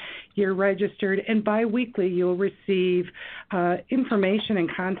information. You're registered, and biweekly you'll receive information and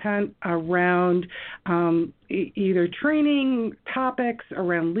content around either training topics,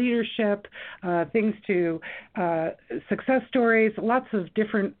 around leadership, things to success stories, lots of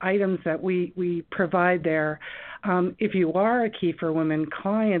different items that we provide there. If you are a Key for Women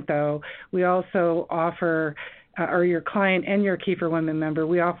client, though, we also offer or your client and your Key for Women member,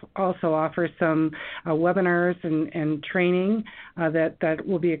 we also offer some webinars and training that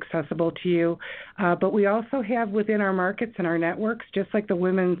will be accessible to you. But we also have within our markets and our networks, just like the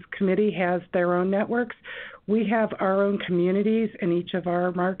Women's Committee has their own networks, we have our own communities in each of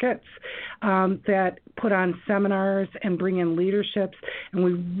our markets that put on seminars and bring in leaderships, and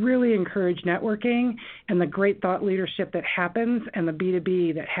we really encourage networking and the great thought leadership that happens and the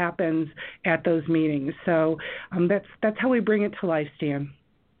B2B that happens at those meetings. So that's how we bring it to life, Stan.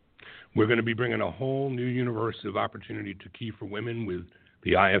 We're going to be bringing a whole new universe of opportunity to Key for Women with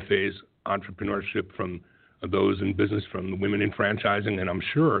the IFA's entrepreneurship from those in business, from the women in franchising, and I'm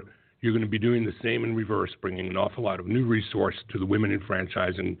sure you're going to be doing the same in reverse, bringing an awful lot of new resource to the women in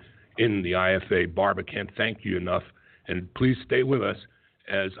franchising in the IFA. Barb, I can't thank you enough, and please stay with us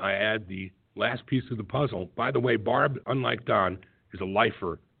as I add the last piece of the puzzle. By the way, Barb, unlike Don, is a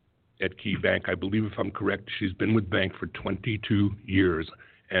lifer at Key Bank. I believe, if I'm correct, she's been with Bank for 22 years,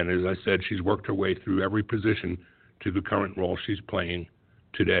 and as I said, she's worked her way through every position to the current role she's playing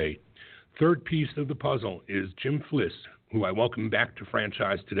today. Third piece of the puzzle is Jim Fliss, who I welcome back to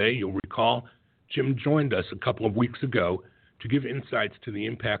Franchise Today. You'll recall Jim joined us a couple of weeks ago to give insights to the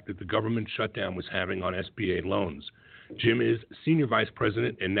impact that the government shutdown was having on SBA loans. Jim is Senior Vice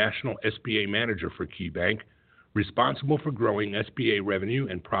President and National SBA Manager for Key Bank, responsible for growing SBA revenue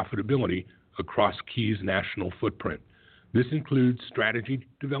and profitability across Key's national footprint. This includes strategy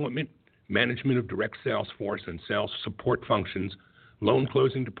development, management of direct sales force and sales support functions, loan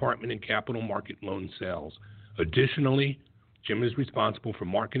closing department, and capital market loan sales. Additionally, Jim is responsible for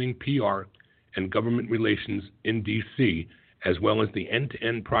marketing, PR, and government relations in D.C., as well as the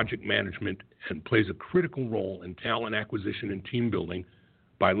end-to-end project management, and plays a critical role in talent acquisition and team building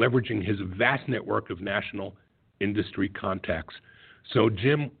by leveraging his vast network of national industry contacts. So,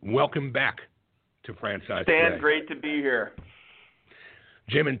 Jim, welcome back to Franchise Today. Stan, great to be here.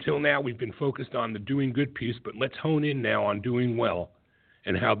 Jim, until now we've been focused on the doing good piece, but let's hone in now on doing well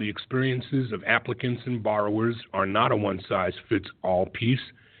and how the experiences of applicants and borrowers are not a one-size-fits-all piece,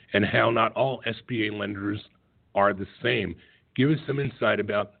 and how not all SBA lenders are the same. Give us some insight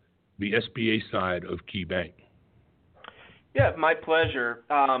about the SBA side of Key Bank. Yeah, my pleasure.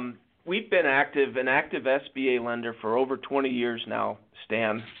 We've been an active SBA lender for over 20 years now,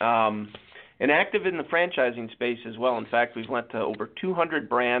 Stan, and active in the franchising space as well. In fact, we've lent to over 200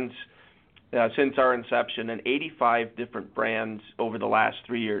 brands since our inception, and 85 different brands over the last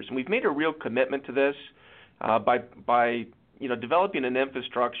 3 years. And we've made a real commitment to this by developing an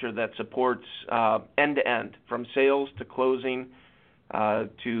infrastructure that supports end-to-end, from sales to closing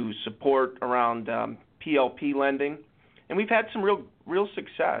to support around PLP lending. And we've had some real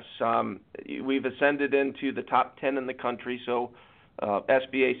success. We've ascended into the top 10 in the country, so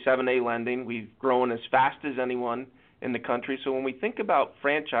SBA 7A lending, we've grown as fast as anyone in the country. So when we think about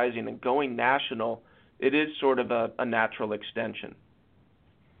franchising and going national, it is sort of a natural extension.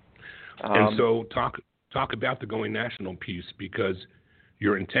 And so talk about the going national piece, because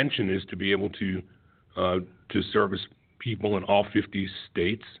your intention is to be able to service people in all 50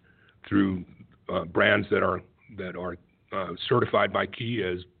 states through brands that are certified by Key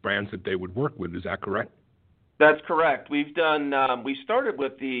as brands that they would work with. Is that correct? That's correct. We've done. We started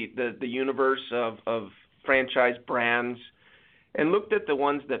with the universe of franchise brands and looked at the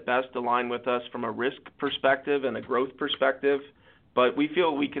ones that best align with us from a risk perspective and a growth perspective. but we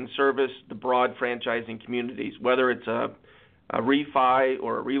feel we can service the broad franchising communities, whether it's a refi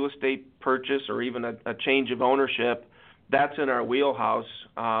or a real estate purchase or even a change of ownership. That's in our wheelhouse.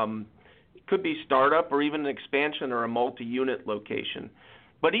 It could be startup or even an expansion or a multi-unit location.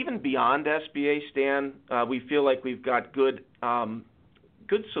 But even beyond SBA, Stan, we feel like we've got good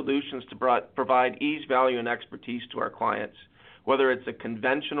solutions to provide ease, value, and expertise to our clients, whether it's a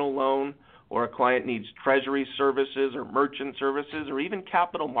conventional loan or a client needs treasury services or merchant services or even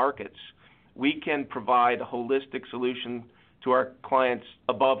capital markets. We can provide a holistic solution to our clients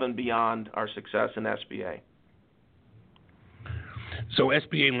above and beyond our success in SBA. So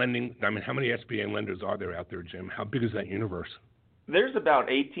SBA lending, I mean, how many SBA lenders are there out there, Jim? How big is that universe? There's about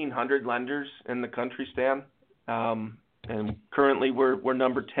 1,800 lenders in the country, Stan, and currently we're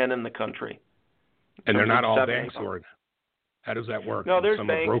number 10 in the country. And they're not all banks, or how does that work? No, there's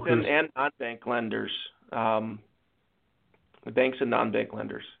banks and non-bank lenders. Banks and non-bank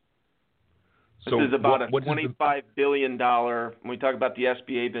lenders. This is about a $25 billion, when we talk about the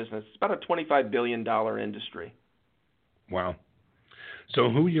SBA business, it's about a $25 billion industry. Wow. So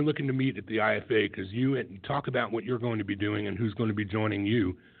who are you looking to meet at the IFA? Because you talk about what you're going to be doing and who's going to be joining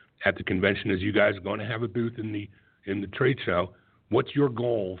you at the convention, as you guys are going to have a booth in the trade show. What's your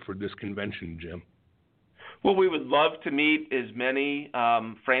goal for this convention, Jim? Well, we would love to meet as many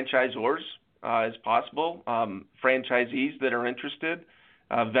franchisors as possible, franchisees that are interested,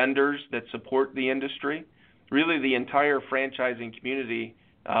 vendors that support the industry. Really, the entire franchising community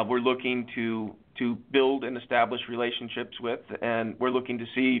we're looking to build and establish relationships with, and we're looking to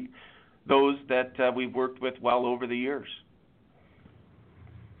see those that we've worked with well over the years.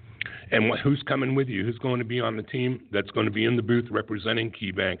 And who's coming with you? Who's going to be on the team that's going to be in the booth representing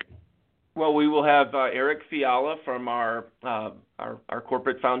KeyBank? Well, we will have Eric Fiala from our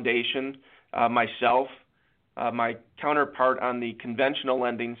corporate foundation, myself, my counterpart on the conventional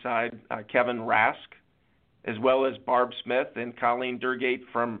lending side, Kevin Rask, as well as Barb Smith and Colleen Durgate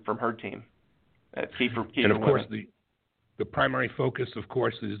from her team at Keeper. And of course, the primary focus, of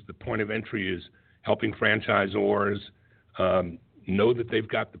course, is the point of entry is helping franchisors know that they've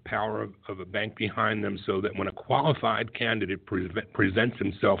got the power of a bank behind them, so that when a qualified candidate presents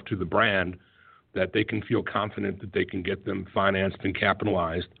himself to the brand, that they can feel confident that they can get them financed and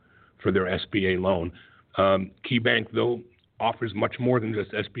capitalized for their SBA loan. KeyBank, though, offers much more than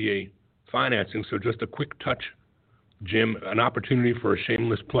just SBA financing. So just a quick touch, Jim, an opportunity for a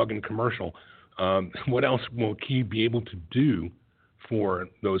shameless plug and commercial. What else will Key be able to do for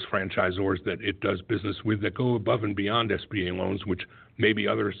those franchisors that it does business with that go above and beyond SBA loans, which maybe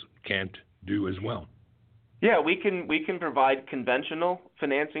others can't do as well? Yeah, we can provide conventional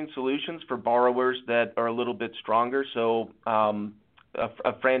financing solutions for borrowers that are a little bit stronger. So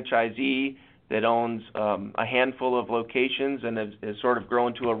a franchisee that owns a handful of locations and has sort of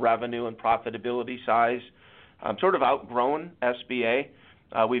grown to a revenue and profitability size, sort of outgrown SBA.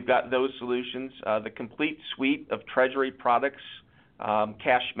 We've got those solutions, the complete suite of treasury products,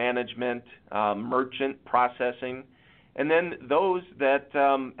 cash management, merchant processing, and then those that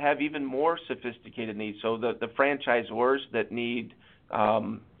have even more sophisticated needs. So the franchisors that need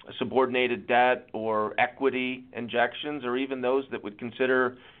subordinated debt or equity injections, or even those that would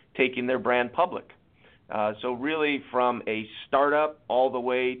consider taking their brand public. So really from a startup all the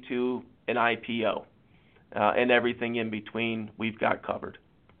way to an IPO and everything in between, we've got covered.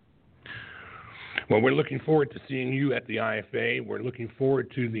 Well, we're looking forward to seeing you at the IFA. We're looking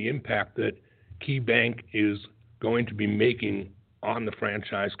forward to the impact that KeyBank is going to be making on the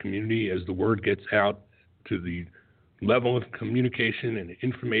franchise community as the word gets out to the level of communication and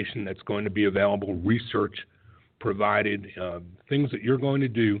information that's going to be available, research provided, things that you're going to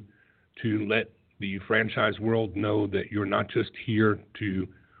do to let the franchise world know that you're not just here to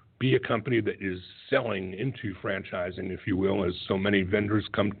be a company that is selling into franchising, if you will, as so many vendors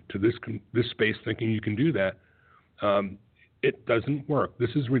come to this space thinking you can do that. It doesn't work.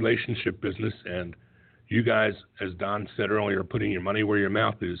 This is relationship business, and you guys, as Don said earlier, putting your money where your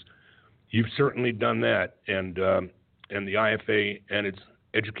mouth is. You've certainly done that, and the IFA and its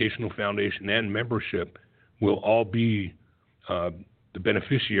educational foundation and membership will all be the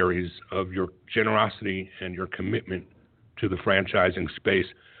beneficiaries of your generosity and your commitment to the franchising space.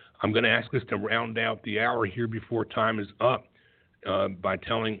 I'm going to ask us to round out the hour here before time is up by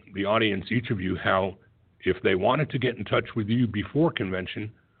telling the audience, each of you, how, if they wanted to get in touch with you before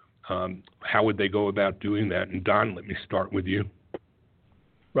convention, how would they go about doing that? And Don, let me start with you.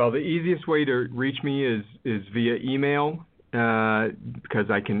 Well, the easiest way to reach me is via email,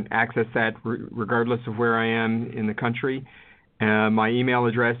 because I can access that regardless of where I am in the country. My email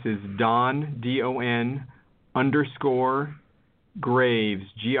address is Don, D-O-N, _ Graves,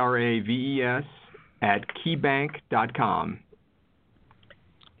 Graves, at keybank.com.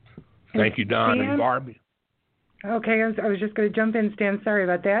 Thank you, Don. Stan? And Barb? Okay, I was just going to jump in, Stan. Sorry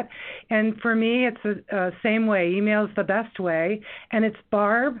about that. And for me, it's the same way. Email is the best way. And it's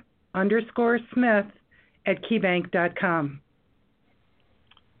Barb_Smith at keybank.com.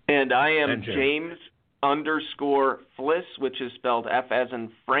 And I am James_Fliss, which is spelled F as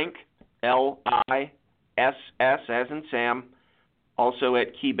in Frank, LISS as in Sam, also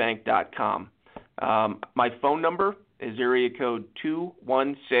at keybank.com. My phone number is area code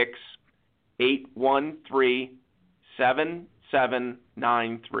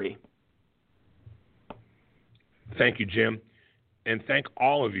 216-813-7793. Thank you, Jim. And thank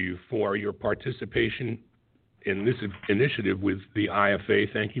all of you for your participation in this initiative with the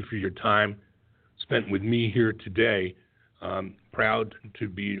IFA. Thank you for your time spent with me here today. Proud to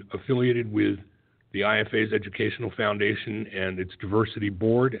be affiliated with the IFA's Educational Foundation and its Diversity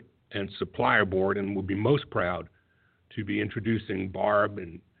Board and Supplier Board, and will be most proud to be introducing Barb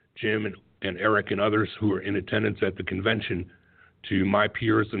and Jim and Eric and others who are in attendance at the convention to my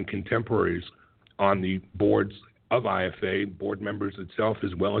peers and contemporaries on the boards of IFA, board members itself,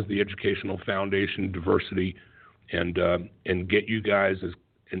 as well as the Educational Foundation, Diversity, and get you guys as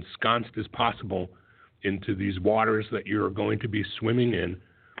ensconced as possible into these waters that you're going to be swimming in.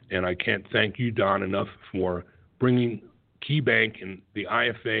 And I can't thank you, Don, enough for bringing KeyBank and the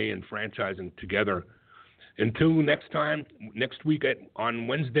IFA and franchising together. Until next time, next week on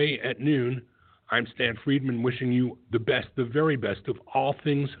Wednesday at noon, I'm Stan Friedman wishing you the best, the very best of all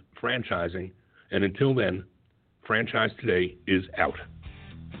things franchising. And until then, Franchise Today is out.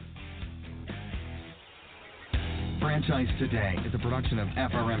 Franchise Today is a production of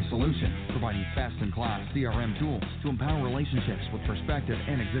FRM Solutions, providing best-in-class CRM tools to empower relationships with prospective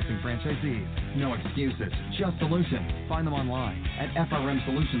and existing franchisees. No excuses, just solutions. Find them online at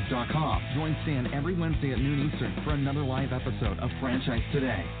frmsolutions.com. Join Stan every Wednesday at noon Eastern for another live episode of Franchise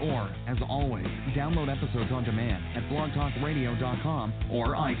Today. Or, as always, download episodes on demand at blogtalkradio.com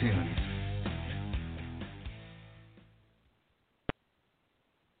or iTunes.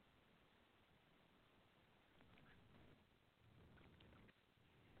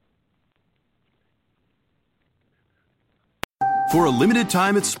 For a limited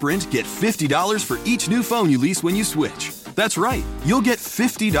time at Sprint, get $50 for each new phone you lease when you switch. That's right, you'll get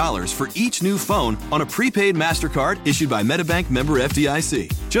 $50 for each new phone on a prepaid MasterCard issued by MetaBank member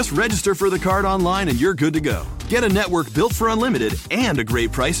FDIC. Just register for the card online and you're good to go. Get a network built for unlimited and a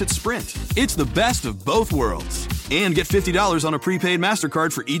great price at Sprint. It's the best of both worlds. And get $50 on a prepaid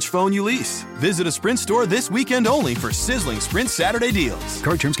MasterCard for each phone you lease. Visit a Sprint store this weekend only for sizzling Sprint Saturday deals.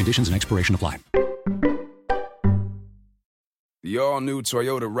 Card terms, conditions, and expiration apply. The all-new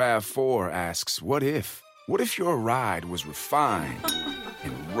Toyota RAV4 asks, what if? What if your ride was refined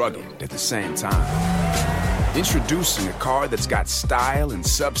and rugged at the same time? Introducing a car that's got style and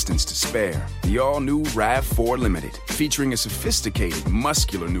substance to spare. The all-new RAV4 Limited, featuring a sophisticated,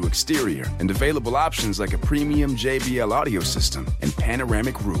 muscular new exterior and available options like a premium JBL audio system and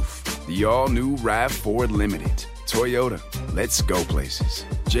panoramic roof. The all-new RAV4 Limited. Toyota, let's go places.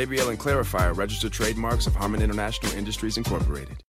 JBL and Clarifier, registered trademarks of Harman International Industries, Incorporated.